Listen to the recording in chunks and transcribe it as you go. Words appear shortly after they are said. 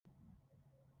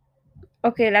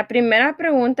Ok, la primera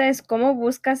pregunta es, ¿cómo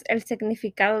buscas el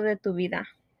significado de tu vida?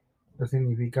 El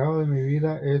significado de mi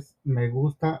vida es,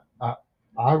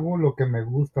 hago lo que me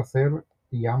gusta hacer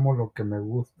y amo lo que me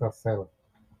gusta hacer.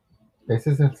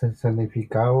 Ese es el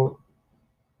significado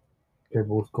que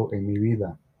busco en mi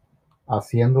vida,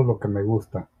 haciendo lo que me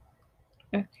gusta.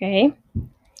 Ok.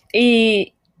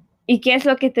 ¿Y, y qué es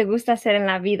lo que te gusta hacer en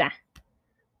la vida?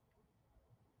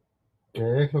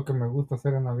 ¿Qué es lo que me gusta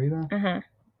hacer en la vida? Ajá.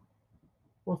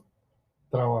 Pues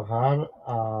trabajar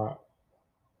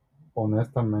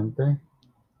honestamente,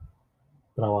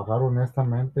 trabajar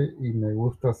honestamente y me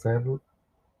gusta hacer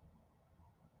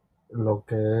lo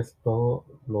que es todo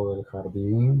lo del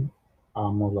jardín.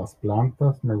 Amo las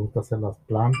plantas, me gusta hacer las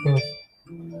plantas,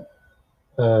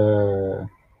 eh,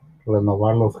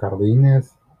 renovar los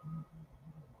jardines,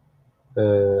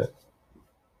 eh,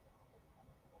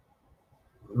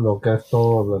 lo que es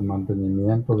todo el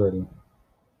mantenimiento del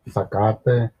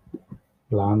zacate,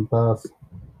 plantas,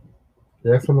 y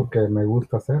eso es lo que me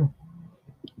gusta hacer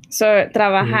So,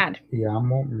 trabajar. y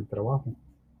amo mi trabajo.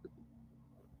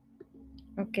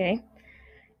 Ok.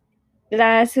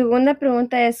 La segunda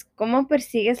pregunta es, ¿cómo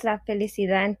persigues la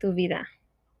felicidad en tu vida?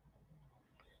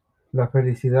 La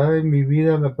felicidad en mi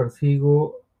vida la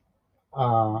persigo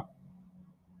a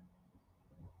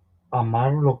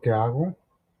amar lo que hago,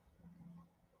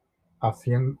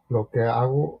 haciendo lo que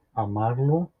hago,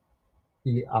 amarlo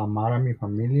y amar a mi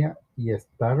familia y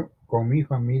estar con mi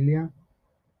familia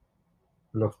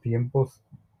los tiempos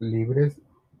libres,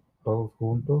 todos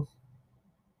juntos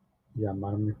y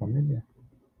amar a mi familia.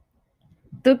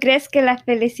 ¿Tú crees que la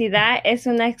felicidad es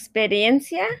una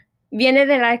experiencia? ¿Viene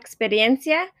de la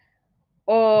experiencia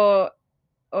o,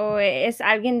 o es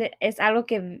algo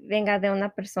que venga de una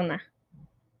persona?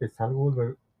 Es algo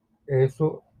de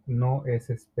eso, no es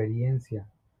experiencia,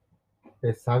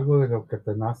 es algo de lo que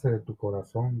te nace de tu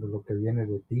corazón, de lo que viene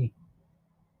de ti.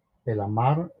 El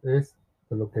amar es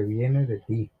de lo que viene de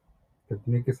ti, que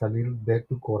tiene que salir de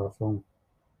tu corazón.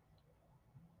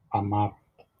 Amar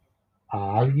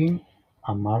a alguien,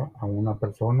 amar a una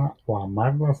persona o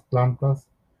amar las plantas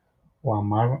o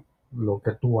amar lo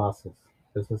que tú haces.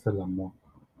 Ese es el amor.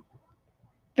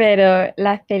 Pero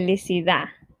la felicidad.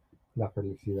 La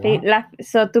felicidad,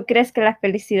 ¿Tú crees que la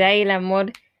felicidad y el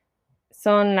amor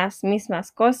son las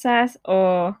mismas cosas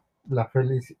o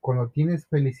cuando tienes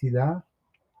felicidad,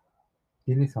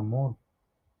 tienes amor.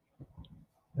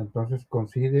 Entonces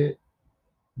coincide,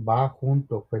 va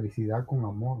junto felicidad con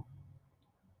amor.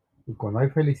 Y cuando hay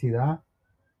felicidad,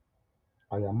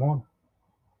 hay amor.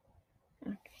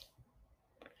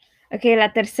 ok,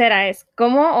 la tercera es,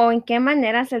 ¿cómo o en qué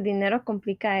maneras el dinero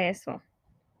complica eso?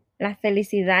 La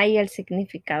felicidad y el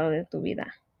significado de tu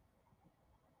vida.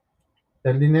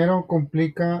 El dinero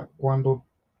complica cuando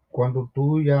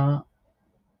tú ya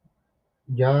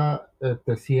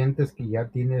te sientes que ya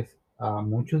tienes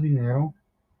mucho dinero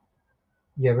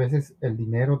y a veces el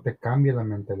dinero te cambia la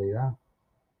mentalidad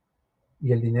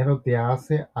y el dinero te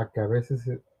hace a que a veces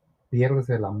pierdes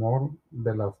el amor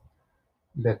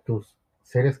de tus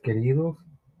seres queridos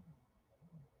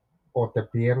o te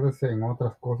pierdes en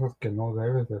otras cosas que no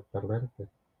debes de perderte.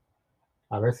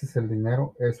 A veces el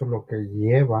dinero eso es lo que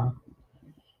lleva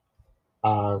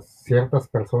a ciertas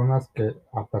personas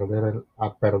a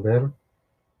perder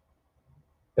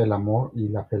el amor y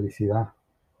la felicidad.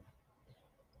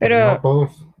 Pero no Pero,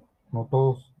 todos, no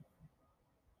todos,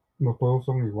 no todos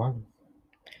son iguales.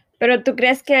 pero ¿tú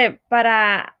crees que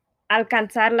para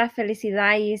alcanzar la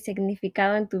felicidad y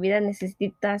significado en tu vida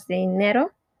necesitas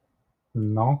dinero?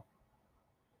 No,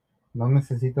 no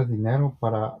necesitas dinero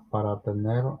para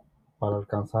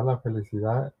alcanzar la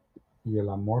felicidad y el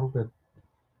amor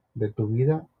de tu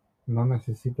vida. No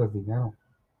necesitas dinero.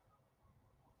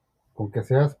 Con que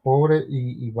seas pobre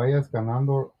y vayas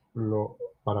ganando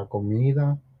para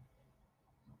comida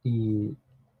y,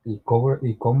 y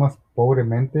comas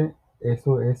pobremente,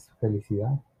 eso es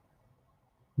felicidad.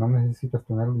 No necesitas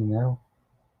tener dinero,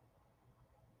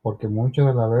 porque muchas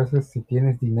de las veces si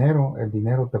tienes dinero, el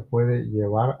dinero te puede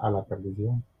llevar a la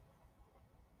perdición.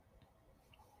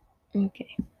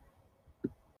 Okay.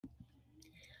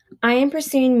 I am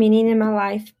pursuing meaning in my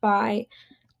life by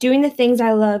doing the things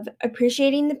I love,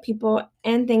 appreciating the people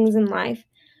and things in life,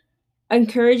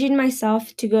 encouraging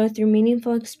myself to go through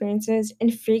meaningful experiences,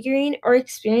 and figuring or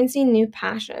experiencing new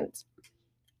passions.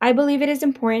 I believe it is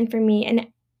important for me and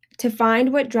to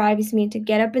find what drives me to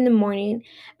get up in the morning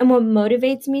and what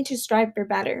motivates me to strive for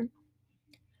better.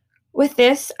 With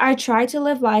this, I try to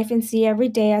live life and see every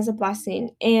day as a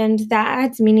blessing, and that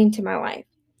adds meaning to my life.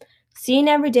 Seeing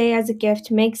every day as a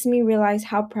gift makes me realize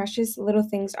how precious little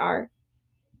things are.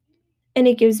 and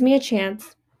it gives me a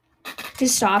chance to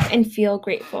stop and feel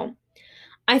grateful.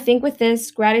 I think with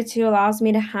this, gratitude allows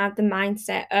me to have the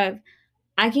mindset of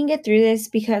I can get through this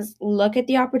because look at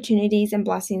the opportunities and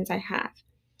blessings I have.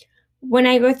 When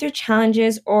I go through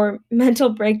challenges or mental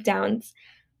breakdowns,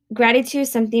 gratitude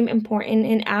is something important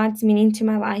and adds meaning to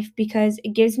my life because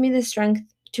it gives me the strength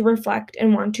to reflect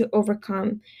and want to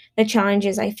overcome the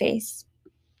challenges I face.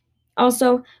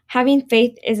 Also, having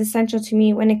faith is essential to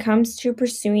me when it comes to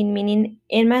pursuing meaning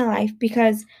in my life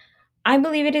because I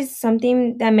believe it is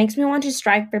something that makes me want to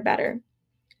strive for better.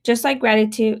 Just like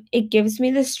gratitude, it gives me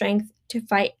the strength to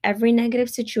fight every negative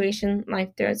situation life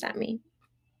throws at me.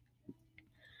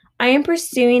 I am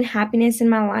pursuing happiness in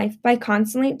my life by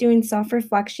constantly doing self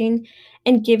reflection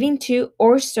and giving to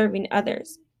or serving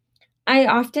others. I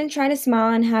often try to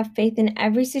smile and have faith in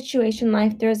every situation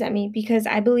life throws at me because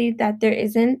I believe that there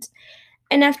isn't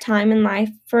enough time in life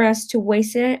for us to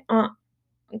waste it on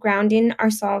grounding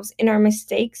ourselves in our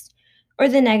mistakes or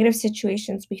the negative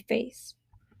situations we face.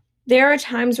 There are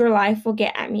times where life will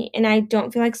get at me and I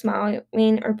don't feel like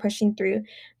smiling or pushing through,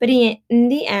 but in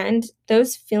the end,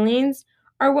 those feelings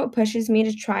are what pushes me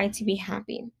to try to be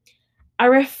happy. I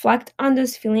reflect on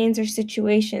those feelings or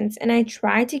situations and I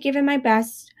try to give it my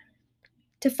best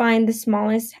to find the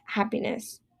smallest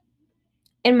happiness.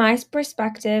 In my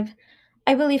perspective,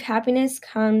 I believe happiness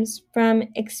comes from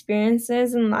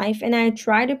experiences in life, and I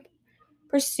try to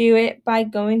pursue it by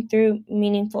going through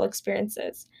meaningful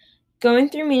experiences. Going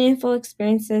through meaningful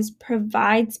experiences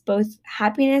provides both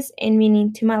happiness and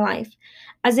meaning to my life,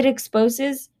 as it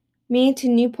exposes me to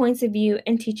new points of view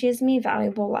and teaches me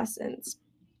valuable lessons.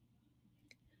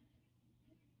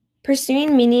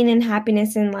 Pursuing meaning and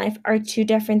happiness in life are two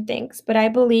different things, but I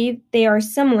believe they are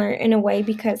similar in a way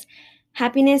because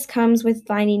happiness comes with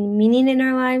finding meaning in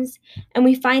our lives, and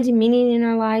we find meaning in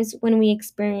our lives when we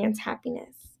experience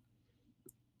happiness.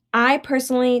 I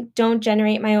personally don't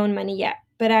generate my own money yet,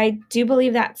 but I do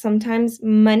believe that sometimes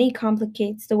money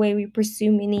complicates the way we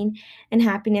pursue meaning and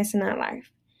happiness in our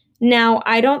life. Now,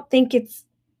 I don't think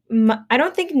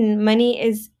money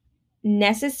is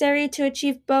necessary to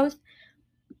achieve both,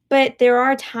 but there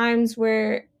are times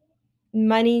where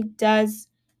money does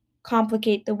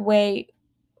complicate the way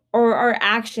or our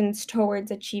actions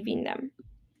towards achieving them.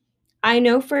 I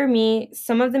know for me,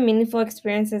 some of the meaningful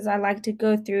experiences I like to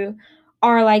go through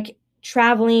are like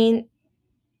traveling,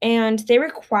 and they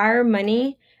require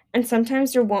money. And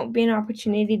sometimes there won't be an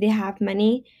opportunity to have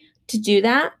money to do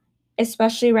that,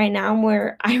 especially right now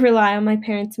where I rely on my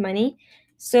parents' money.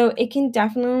 So it can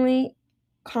definitely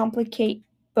complicate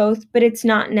both, but it's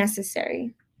not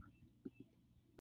necessary.